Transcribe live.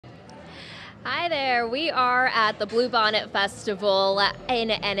Hi there. We are at the Bluebonnet Festival in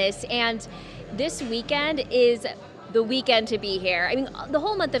Ennis, and this weekend is the weekend to be here. I mean, the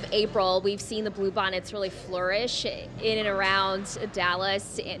whole month of April, we've seen the bluebonnets really flourish in and around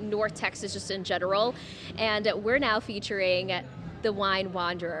Dallas, and North Texas, just in general. And we're now featuring the Wine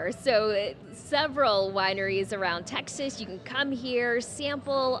Wanderer. So several wineries around Texas. You can come here,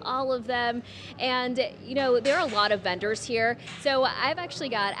 sample all of them. And, there are a lot of vendors here. So I've actually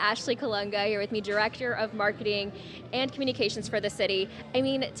got Ashley Kalunga here with me, Director of Marketing and Communications for the city. I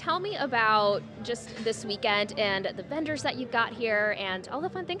mean, tell me about just this weekend and the vendors that you've got here and all the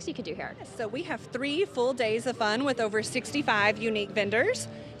fun things you can do here. So we have 3 full days of fun with over 65 unique vendors.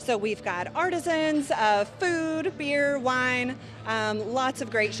 So we've got artisans, food, beer, wine, lots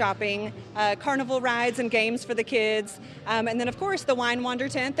of great shopping, carnival rides and games for the kids, and then of course the Wine Wander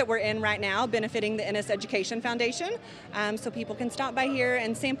tent that we're in right now, benefiting the Ennis Education Foundation. So people can stop by here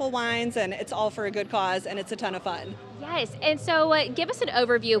and sample wines, and it's all for a good cause, and it's a ton of fun. Yes, and so give us an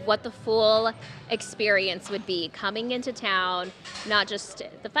overview of what the full experience would be coming into town, not just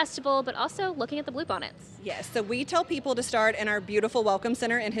the festival, but also looking at the bluebonnets. Yes, so we tell people to start in our beautiful Welcome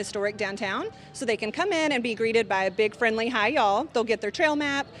Center in historic downtown, so they can come in and be greeted by a big friendly hi y'all. They'll get their trail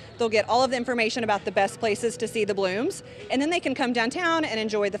map, they'll get all of the information about the best places to see the blooms, and then they can come downtown and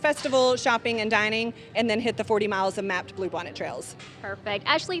enjoy the festival, shopping and dining, and then hit the 40 miles of mapped bluebonnet trails. Perfect.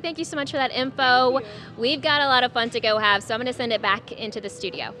 Ashley, thank you so much for that info. We've got a lot of fun to go have, so I'm going to send it back into the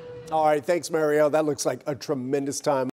studio. All right, thanks, Mario. That looks like a tremendous time.